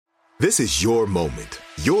This is your moment,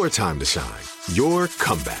 your time to shine, your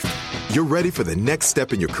comeback. You're ready for the next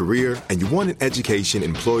step in your career, and you want an education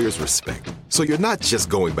employers respect. So you're not just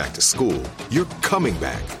going back to school, you're coming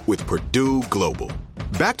back with Purdue Global.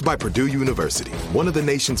 Backed by Purdue University, one of the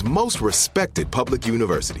nation's most respected public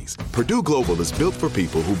universities, Purdue Global is built for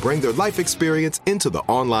people who bring their life experience into the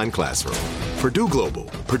online classroom. Purdue Global,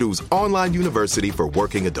 Purdue's online university for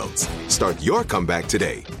working adults. Start your comeback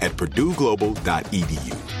today at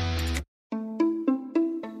purdueglobal.edu.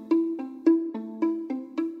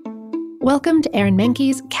 Welcome to Aaron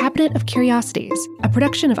Mahnke's Cabinet of Curiosities, a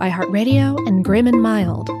production of iHeartRadio and Grim and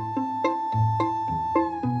Mild.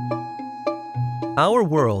 Our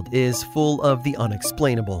world is full of the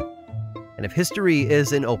unexplainable. And if history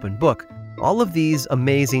is an open book, all of these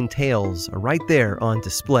amazing tales are right there on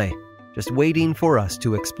display, just waiting for us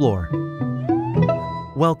to explore.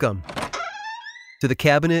 Welcome to the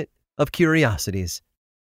Cabinet of Curiosities.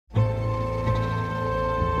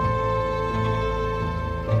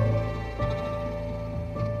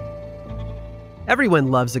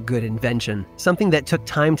 Everyone loves a good invention, something that took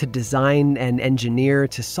time to design and engineer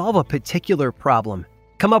to solve a particular problem.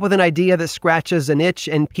 Come up with an idea that scratches an itch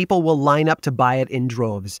and people will line up to buy it in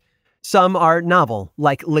droves. Some are novel,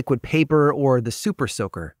 like liquid paper or the Super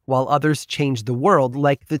Soaker, while others change the world,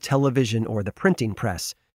 like the television or the printing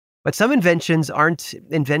press. But some inventions aren't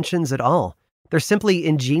inventions at all. They're simply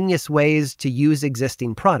ingenious ways to use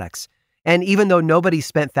existing products. And even though nobody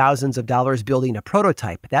spent thousands of dollars building a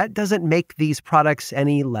prototype, that doesn't make these products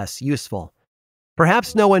any less useful.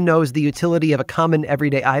 Perhaps no one knows the utility of a common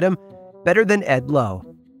everyday item better than Ed Lowe.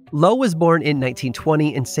 Lowe was born in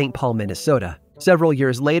 1920 in St. Paul, Minnesota. Several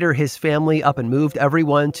years later, his family up and moved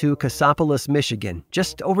everyone to Cassopolis, Michigan,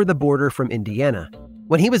 just over the border from Indiana.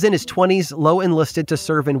 When he was in his 20s, Lowe enlisted to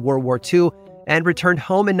serve in World War II and returned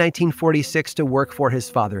home in 1946 to work for his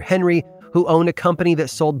father, Henry, who owned a company that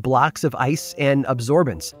sold blocks of ice and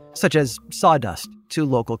absorbents, such as sawdust, to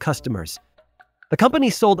local customers. The company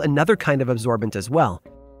sold another kind of absorbent as well.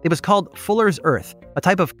 It was called Fuller's Earth, a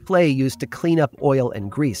type of clay used to clean up oil and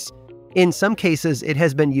grease. In some cases, it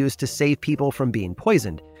has been used to save people from being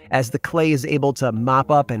poisoned, as the clay is able to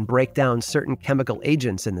mop up and break down certain chemical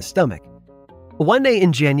agents in the stomach. One day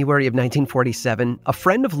in January of 1947, a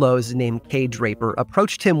friend of Lowe's named Kay Draper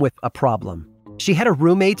approached him with a problem. She had a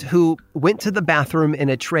roommate who went to the bathroom in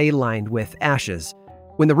a tray lined with ashes.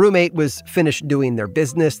 When the roommate was finished doing their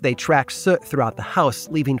business, they tracked soot throughout the house,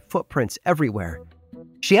 leaving footprints everywhere.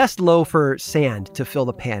 She asked Lowe for sand to fill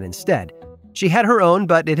the pan instead. She had her own,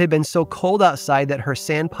 but it had been so cold outside that her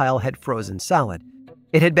sand pile had frozen solid.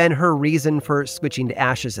 It had been her reason for switching to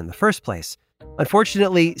ashes in the first place.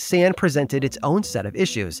 Unfortunately, sand presented its own set of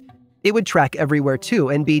issues. It would track everywhere too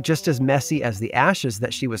and be just as messy as the ashes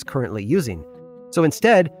that she was currently using. So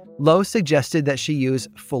instead, Lowe suggested that she use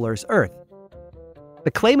Fuller's Earth.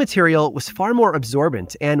 The clay material was far more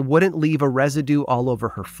absorbent and wouldn't leave a residue all over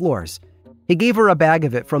her floors. He gave her a bag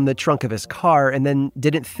of it from the trunk of his car and then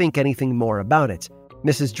didn't think anything more about it.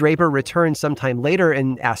 Mrs. Draper returned sometime later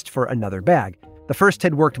and asked for another bag. The first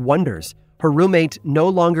had worked wonders. Her roommate no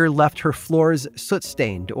longer left her floors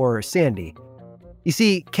soot-stained or sandy. You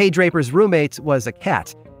see, Kay Draper's roommate was a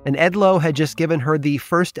cat, and Ed Lowe had just given her the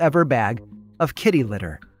first ever bag of kitty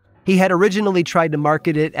litter. He had originally tried to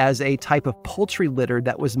market it as a type of poultry litter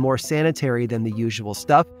that was more sanitary than the usual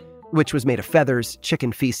stuff, which was made of feathers,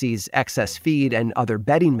 chicken feces, excess feed, and other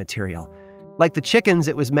bedding material. Like the chickens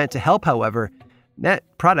it was meant to help, however, that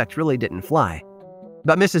product really didn't fly.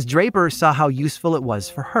 But Mrs. Draper saw how useful it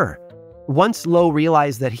was for her. Once Lowe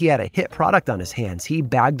realized that he had a hit product on his hands, he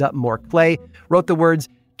bagged up more clay, wrote the words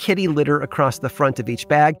kitty litter across the front of each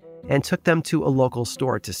bag, and took them to a local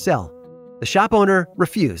store to sell. The shop owner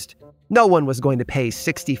refused. No one was going to pay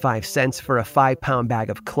 65 cents for a 5-pound bag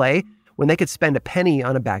of clay when they could spend a penny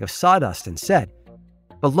on a bag of sawdust instead.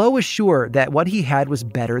 But Lowe was sure that what he had was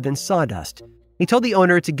better than sawdust. He told the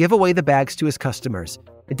owner to give away the bags to his customers.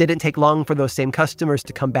 It didn't take long for those same customers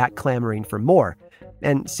to come back clamoring for more,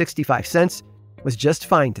 and 65 cents was just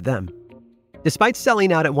fine to them. Despite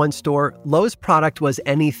selling out at one store, Lowe's product was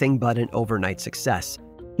anything but an overnight success.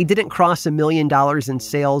 He didn't cross $1 million in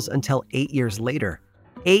sales until 8 years later.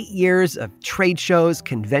 8 years of trade shows,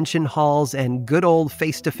 convention halls, and good old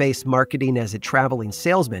face-to-face marketing as a traveling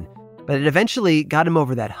salesman, but it eventually got him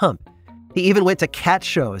over that hump. He even went to cat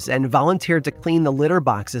shows and volunteered to clean the litter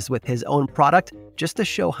boxes with his own product just to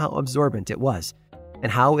show how absorbent it was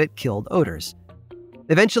and how it killed odors.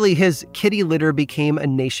 Eventually, his kitty litter became a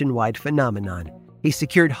nationwide phenomenon. He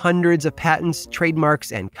secured hundreds of patents,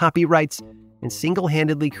 trademarks, and copyrights, and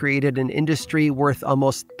single-handedly created an industry worth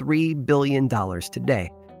almost $3 billion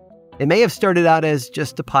today. It may have started out as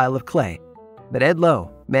just a pile of clay, but Ed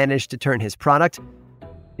Lowe managed to turn his product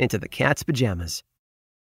into the cat's pajamas.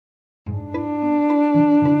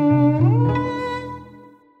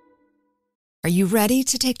 Are you ready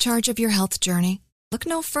to take charge of your health journey? Look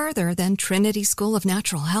no further than Trinity School of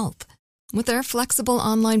Natural Health. With their flexible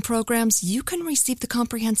online programs, you can receive the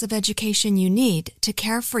comprehensive education you need to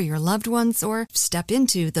care for your loved ones or step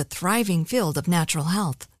into the thriving field of natural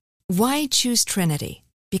health. Why choose Trinity?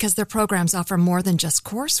 Because their programs offer more than just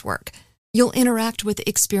coursework. You'll interact with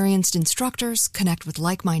experienced instructors, connect with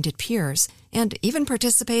like-minded peers, and even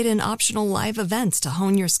participate in optional live events to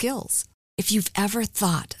hone your skills. If you've ever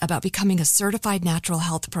thought about becoming a certified natural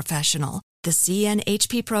health professional, the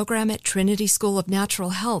CNHP program at Trinity School of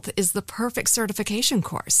Natural Health is the perfect certification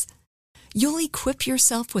course. You'll equip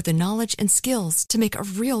yourself with the knowledge and skills to make a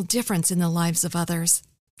real difference in the lives of others.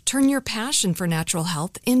 Turn your passion for natural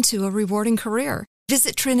health into a rewarding career.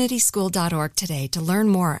 Visit trinityschool.org today to learn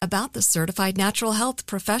more about the Certified Natural Health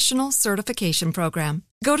Professional Certification Program.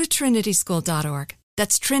 Go to trinityschool.org.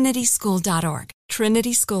 That's trinityschool.org.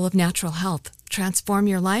 Trinity School of Natural Health. Transform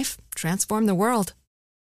your life, transform the world.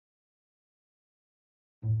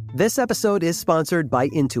 This episode is sponsored by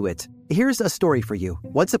Intuit. Here's a story for you.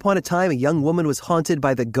 Once upon a time, a young woman was haunted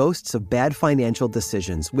by the ghosts of bad financial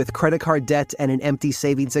decisions, with credit card debt and an empty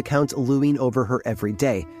savings account looming over her every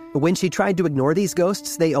day. When she tried to ignore these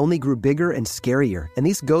ghosts, they only grew bigger and scarier, and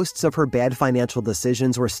these ghosts of her bad financial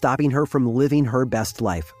decisions were stopping her from living her best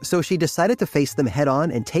life. So she decided to face them head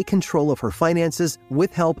on and take control of her finances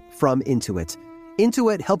with help from Intuit.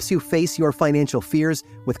 Intuit helps you face your financial fears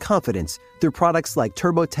with confidence through products like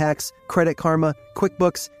TurboTax, Credit Karma,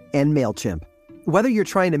 QuickBooks, and MailChimp. Whether you're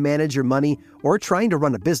trying to manage your money or trying to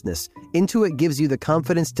run a business, Intuit gives you the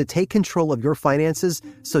confidence to take control of your finances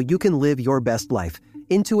so you can live your best life.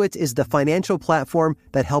 Intuit is the financial platform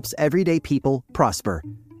that helps everyday people prosper.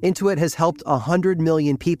 Intuit has helped 100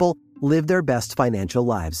 million people live their best financial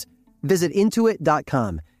lives. Visit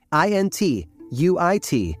Intuit.com, INTUIT.com,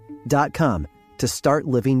 to start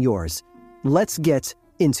living yours. Let's get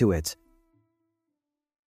into it.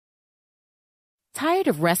 Tired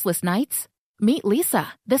of restless nights? Meet Leesa,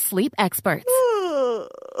 the sleep experts.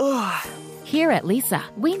 Here at Leesa,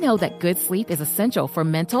 we know that good sleep is essential for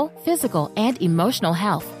mental, physical, and emotional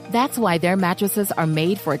health. That's why their mattresses are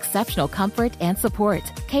made for exceptional comfort and support,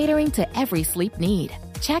 catering to every sleep need.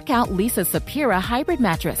 Check out Leesa's Sapira Hybrid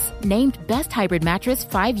Mattress, named Best Hybrid Mattress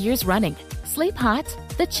 5 years running. Sleep hot?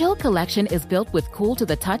 The Chill Collection is built with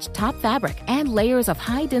cool-to-the-touch top fabric and layers of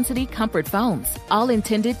high-density comfort foams, all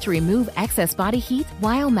intended to remove excess body heat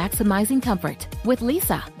while maximizing comfort. With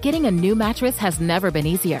Leesa, getting a new mattress has never been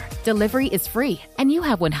easier. Delivery is free, and you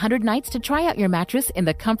have 100 nights to try out your mattress in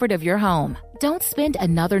the comfort of your home. Don't spend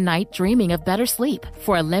another night dreaming of better sleep.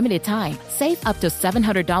 For a limited time, save up to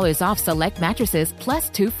 $700 off select mattresses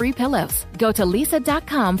plus 2 free pillows. Go to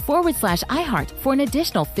leesa.com/iHeart for an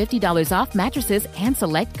additional $50 off mattresses and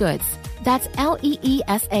select goods. That's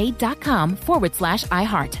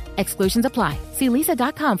LEESA.com/iHeart. Exclusions apply. See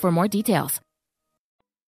leesa.com for more details.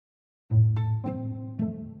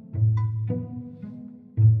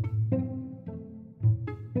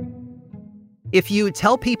 If you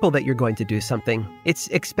tell people that you're going to do something, it's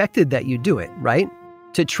expected that you do it, right?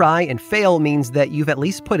 To try and fail means that you've at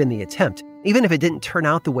least put in the attempt, even if it didn't turn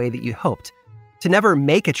out the way that you hoped. To never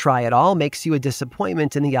make a try at all makes you a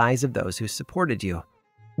disappointment in the eyes of those who supported you.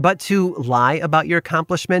 But to lie about your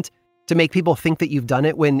accomplishment, to make people think that you've done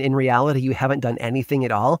it when in reality you haven't done anything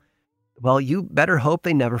at all, well, you better hope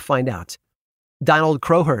they never find out. Donald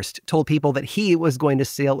Crowhurst told people that he was going to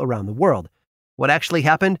sail around the world. What actually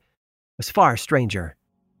happened was far stranger.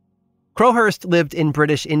 Crowhurst lived in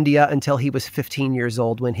British India until he was 15 years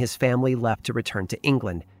old when his family left to return to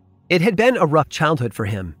England. It had been a rough childhood for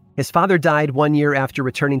him. His father died 1 year after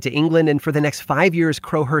returning to England, and for the next 5 years,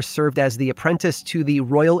 Crowhurst served as the apprentice to the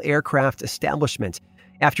Royal Aircraft Establishment,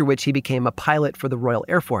 after which he became a pilot for the Royal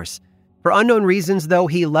Air Force. For unknown reasons, though,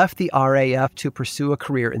 he left the RAF to pursue a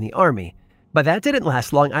career in the Army. But that didn't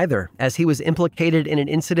last long either, as he was implicated in an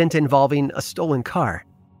incident involving a stolen car.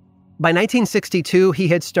 By 1962, he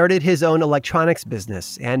had started his own electronics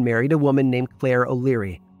business and married a woman named Claire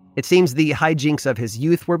O'Leary. It seems the hijinks of his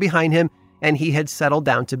youth were behind him, and he had settled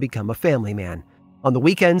down to become a family man. On the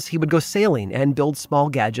weekends, he would go sailing and build small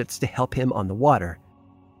gadgets to help him on the water.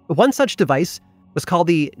 One such device was called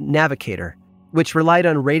the Navigator, which relied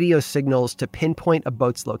on radio signals to pinpoint a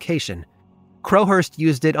boat's location. Crowhurst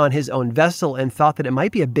used it on his own vessel and thought that it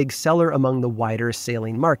might be a big seller among the wider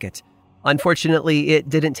sailing market. Unfortunately, it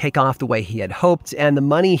didn't take off the way he had hoped, and the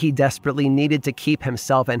money he desperately needed to keep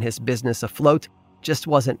himself and his business afloat just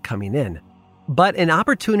wasn't coming in. But an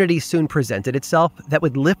opportunity soon presented itself that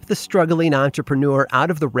would lift the struggling entrepreneur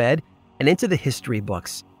out of the red and into the history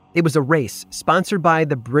books. It was a race sponsored by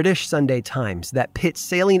the British Sunday Times that pit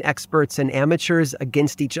sailing experts and amateurs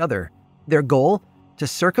against each other. Their goal? To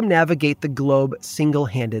circumnavigate the globe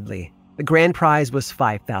single-handedly. The grand prize was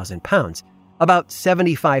 £5,000, about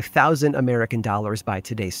 75,000 American dollars by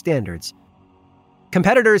today's standards.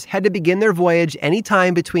 Competitors had to begin their voyage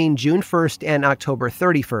anytime between June 1st and October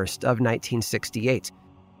 31st of 1968.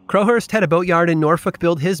 Crowhurst had a boatyard in Norfolk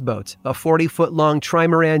build his boat, a 40-foot-long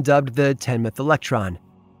trimaran dubbed the Tenmouth Electron.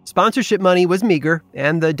 Sponsorship money was meager,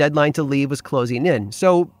 and the deadline to leave was closing in,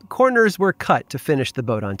 so corners were cut to finish the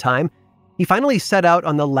boat on time. He finally set out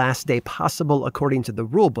on the last day possible according to the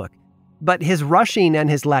rulebook, but his rushing and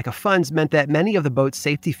his lack of funds meant that many of the boat's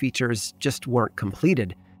safety features just weren't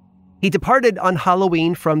completed. He departed on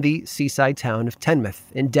Halloween from the seaside town of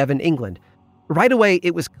Tenmouth in Devon, England. Right away,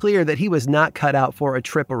 it was clear that he was not cut out for a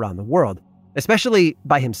trip around the world, especially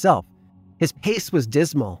by himself. His pace was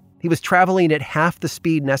dismal. He was traveling at half the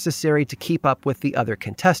speed necessary to keep up with the other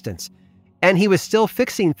contestants. And he was still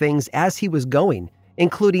fixing things as he was going,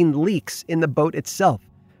 including leaks in the boat itself.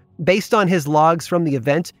 Based on his logs from the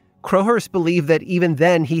event, Crowhurst believed that even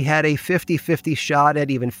then he had a 50-50 shot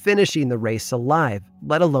at even finishing the race alive,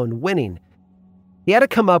 let alone winning. He had to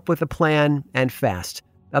come up with a plan and fast.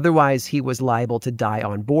 Otherwise, he was liable to die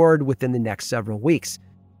on board within the next several weeks.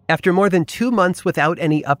 After more than 2 months without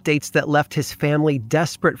any updates that left his family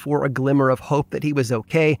desperate for a glimmer of hope that he was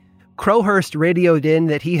okay, Crowhurst radioed in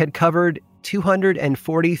that he had covered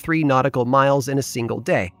 243 nautical miles in a single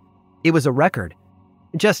day. It was a record,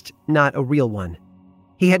 just not a real one.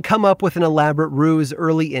 He had come up with an elaborate ruse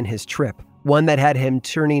early in his trip, one that had him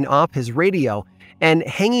turning off his radio and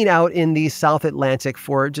hanging out in the South Atlantic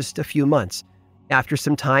for just a few months. After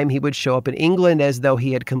some time, he would show up in England as though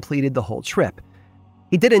he had completed the whole trip.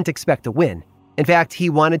 He didn't expect to win. In fact, he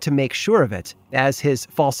wanted to make sure of it, as his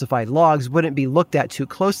falsified logs wouldn't be looked at too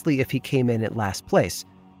closely if he came in at last place.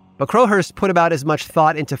 But Crowhurst put about as much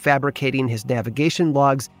thought into fabricating his navigation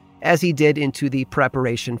logs as he did into the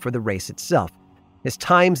preparation for the race itself. His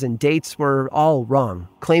times and dates were all wrong,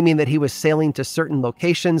 claiming that he was sailing to certain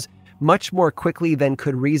locations much more quickly than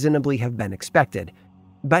could reasonably have been expected.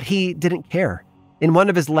 But he didn't care. In one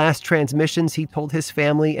of his last transmissions, he told his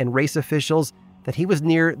family and race officials that he was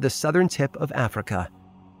near the southern tip of Africa.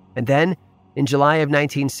 And then, in July of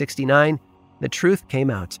 1969, the truth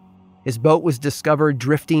came out. His boat was discovered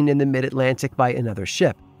drifting in the mid-Atlantic by another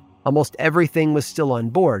ship. Almost everything was still on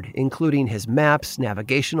board, including his maps,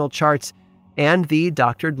 navigational charts, and the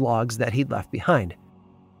doctored logs that he'd left behind.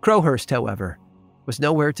 Crowhurst, however, was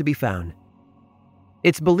nowhere to be found.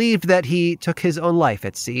 It's believed that he took his own life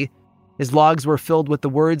at sea. His logs were filled with the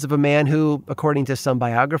words of a man who, according to some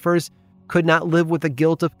biographers, could not live with the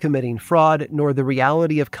guilt of committing fraud nor the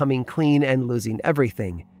reality of coming clean and losing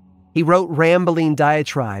everything. He wrote rambling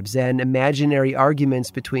diatribes and imaginary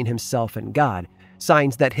arguments between himself and God,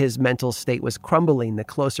 signs that his mental state was crumbling the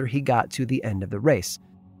closer he got to the end of the race.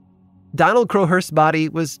 Donald Crowhurst's body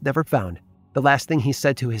was never found. The last thing he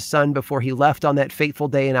said to his son before he left on that fateful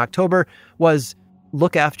day in October was,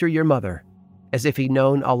 "Look after your mother," as if he'd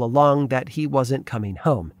known all along that he wasn't coming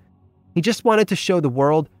home. He just wanted to show the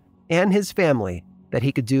world and his family that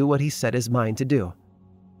he could do what he set his mind to do.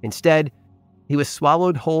 Instead, he was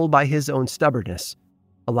swallowed whole by his own stubbornness,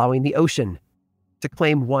 allowing the ocean to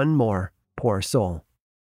claim one more poor soul.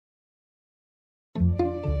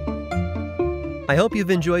 I hope you've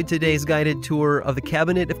enjoyed today's guided tour of the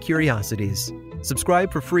Cabinet of Curiosities.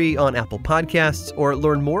 Subscribe for free on Apple Podcasts or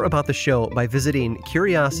learn more about the show by visiting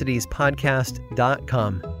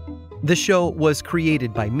curiositiespodcast.com. This show was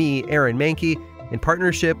created by me, Aaron Mahnke, in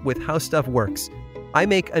partnership with How Stuff Works. I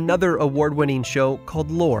make another award-winning show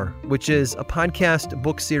called Lore, which is a podcast,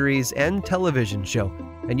 book series, and television show,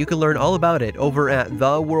 and you can learn all about it over at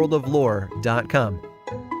theworldoflore.com.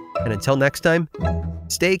 And until next time,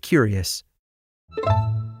 stay curious.